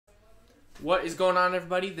What is going on,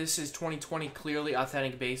 everybody? This is 2020 Clearly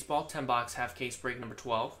Authentic Baseball, 10-box half case break number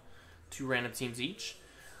 12. 2 random teams each.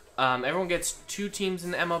 Everyone gets 2 teams in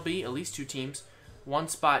the MLB, at least 2 teams. 1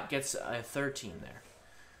 spot gets a 3rd team there.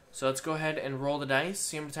 So let's go ahead and roll the dice,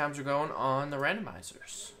 see how many times we're going on the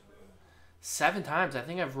randomizers. 7 times. I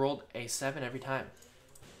think I've rolled a 7 every time.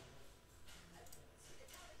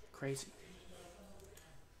 Crazy.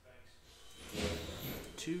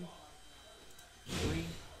 2, 3,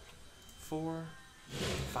 4,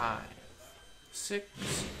 5, 6,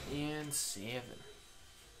 and 7.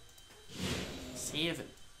 7.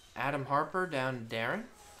 Adam Harper down to Darren.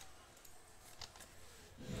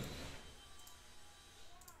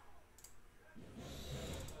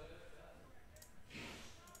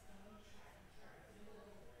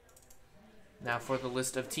 Now for the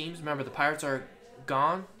list of teams. Remember, the Pirates are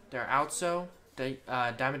gone. They're out, so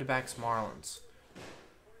Diamondbacks, Marlins.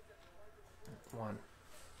 1,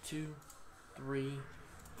 2, 3,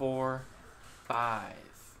 4, 5,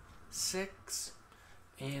 6,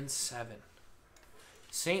 and 7.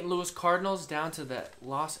 St. Louis Cardinals down to the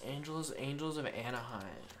Los Angeles Angels of Anaheim.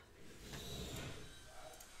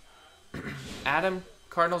 Adam,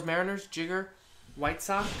 Cardinals, Mariners. Jigger, White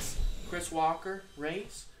Sox. Chris Walker,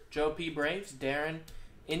 Rays. Joe P, Braves. Darren,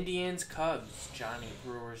 Indians, Cubs. Johnny,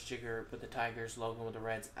 Brewers. Jigger with the Tigers. Logan with the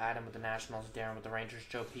Reds. Adam with the Nationals. Darren with the Rangers.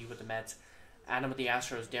 Joe P with the Mets. Adam with the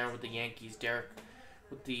Astros. Darren with the Yankees. Derek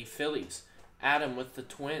with the Phillies. Adam with the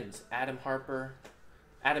Twins. Adam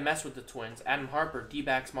S with the Twins. Adam Harper,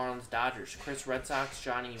 D-backs, Marlins, Dodgers. Chris, Red Sox.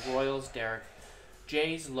 Johnny, Royals. Derek,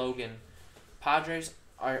 Jays. Logan, Padres.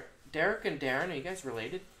 Are Derek and Darren, are you guys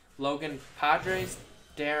related? Logan, Padres.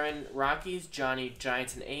 Darren, Rockies. Johnny,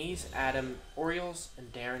 Giants and A's. Adam, Orioles.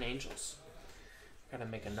 And Darren, Angels. Gotta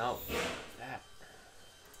make a note of that.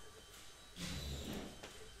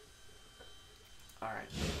 Alright.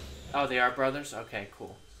 Oh, they are brothers? Okay,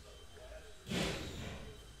 cool.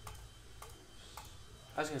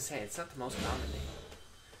 I was going to say, it's not the most common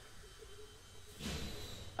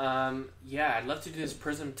name. Yeah, I'd love to do this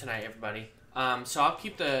Prism tonight, everybody. So I'll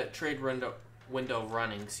keep the trade window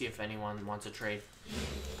running, see if anyone wants a trade.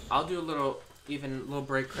 I'll do a little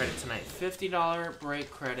break credit tonight. $50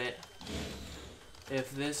 break credit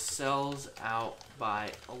if this sells out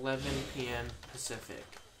by 11 p.m. Pacific.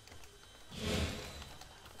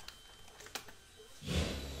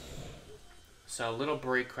 So a little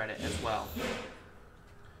break credit as well.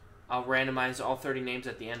 I'll randomize all 30 names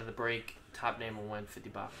at the end of the break. Top name will win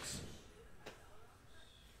 $50.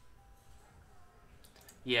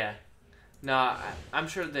 Yeah. No, I'm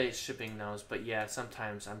sure they shipping those, but yeah,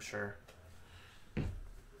 sometimes I'm sure.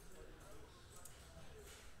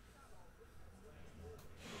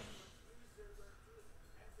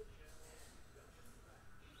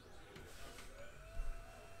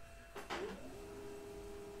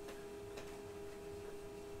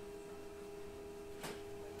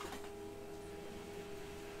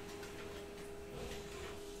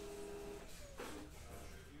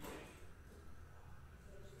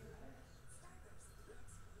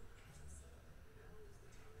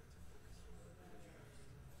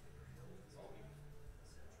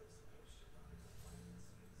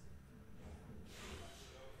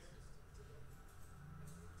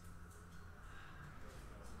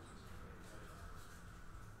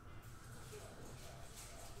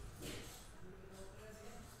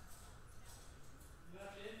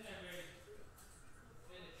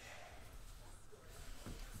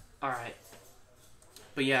 Alright.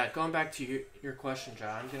 But yeah, going back to your question,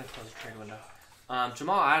 John, I'm going to close the trade window.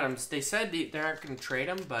 Jamal Adams, they said they aren't going to trade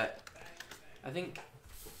him, but I think,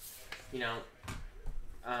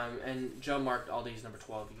 and Joe marked all these number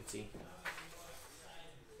 12, you can see.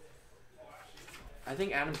 I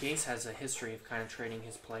think Adam Gase has a history of kind of trading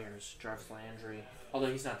his players. Jarvis Landry,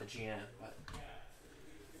 although he's not the GM, but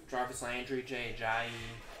Jarvis Landry, Jay Ajayi.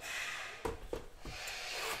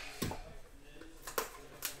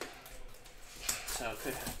 So it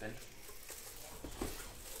could happen.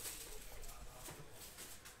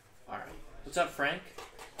 Alright. What's up, Frank?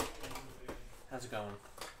 How's it going?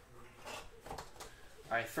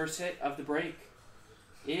 Alright, first hit of the break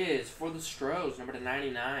is for the Stros, number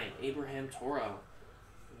 99, Abraham Toro.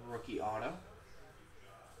 Rookie auto.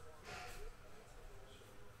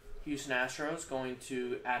 Houston Astros going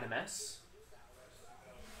to Adam S.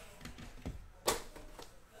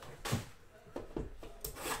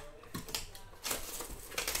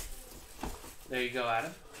 There you go,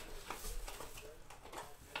 Adam.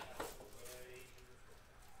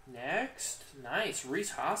 Next, nice,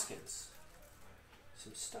 Reese Hoskins.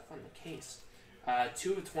 Some stuff on the case.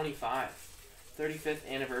 2 of 25. 35th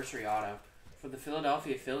anniversary auto For the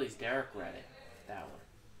Philadelphia Phillies, Derek read it. That one.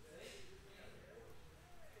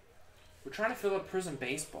 We're trying to fill up Prism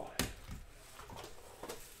Baseball.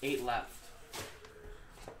 8 left.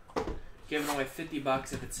 Giving away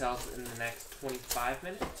 $50 if it sells in the next 25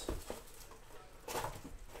 minutes.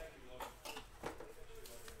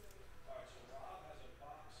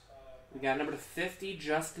 We got number 50,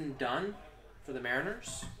 Justin Dunn for the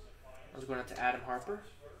Mariners. I was going out to Adam Harper.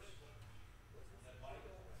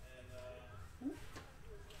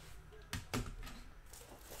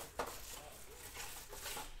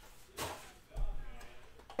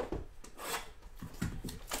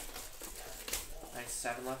 Nice,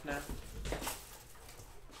 7 left now.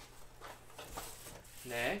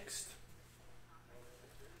 Next,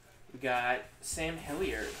 we got Sam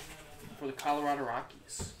Hilliard for the Colorado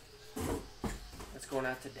Rockies. That's going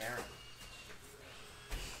out to Darren.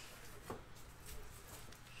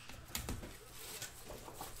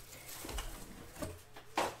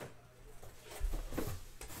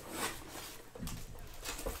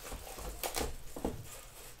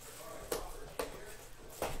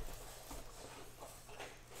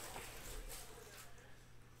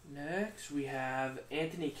 Next, we have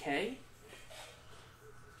Anthony Kay,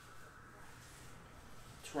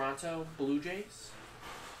 Toronto Blue Jays.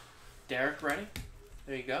 Derek ready.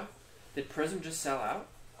 There you go. Did Prism just sell out?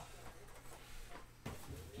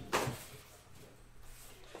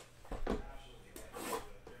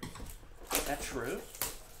 Is that true?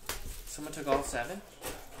 Someone took all 7?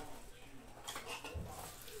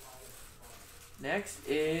 Next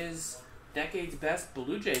is Decade's Best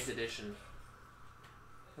Blue Jays edition.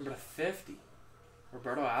 Number 50.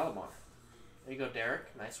 Roberto Alomar. There you go,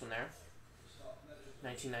 Derek. Nice one there.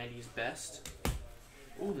 1990's Best.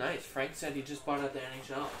 Ooh, nice. Frank said he just bought it at the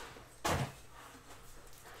NHL.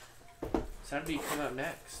 Saturday come out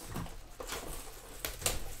next.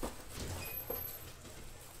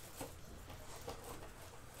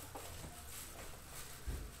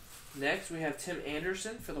 Next, we have Tim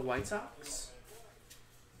Anderson for the White Sox.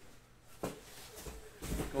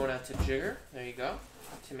 Going out to Jigger. There you go.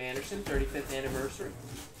 Tim Anderson, 35th anniversary.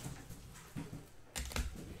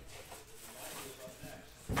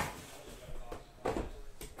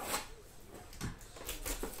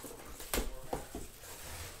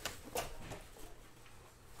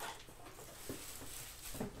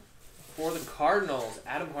 For the Cardinals,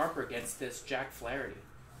 Adam Harper gets this Jack Flaherty.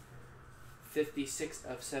 56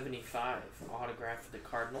 of 75 autograph for the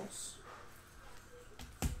Cardinals.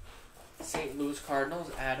 St. Louis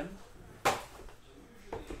Cardinals, Adam.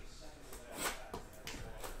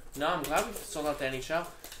 No, I'm glad we sold out the NHL.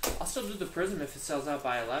 I'll still do the Prism if it sells out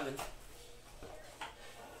by 11.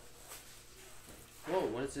 Whoa,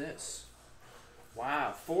 what is this?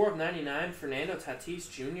 Wow, 4 of 99, Fernando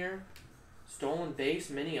Tatis Jr. Stolen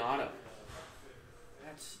base mini auto.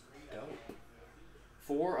 That's dope.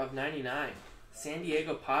 4 of 99. San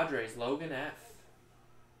Diego Padres, Logan F.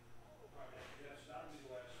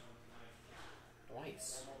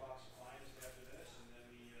 Nice.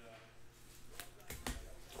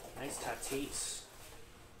 Nice Tatis.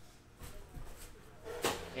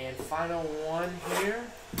 And final one here.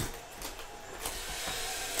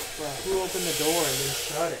 Well, who opened the door and then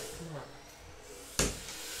shut it? Come on.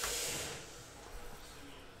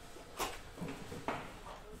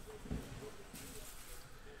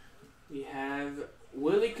 We have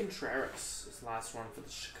Willie Contreras, this last one for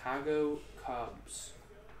the Chicago Cubs.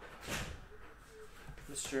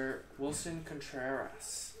 Mr. Wilson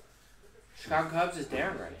Contreras. Chicago Cubs is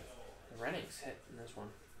Darren ready. The Rennings hit in this one.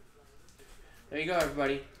 There you go,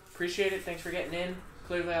 everybody. Appreciate it. Thanks for getting in.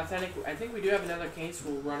 Clearly Authentic. I think we do have another case.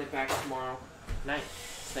 We'll run it back tomorrow night.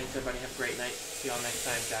 Thanks, everybody. Have a great night. See you all next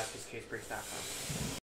time. JaspysCaseBreaks.com.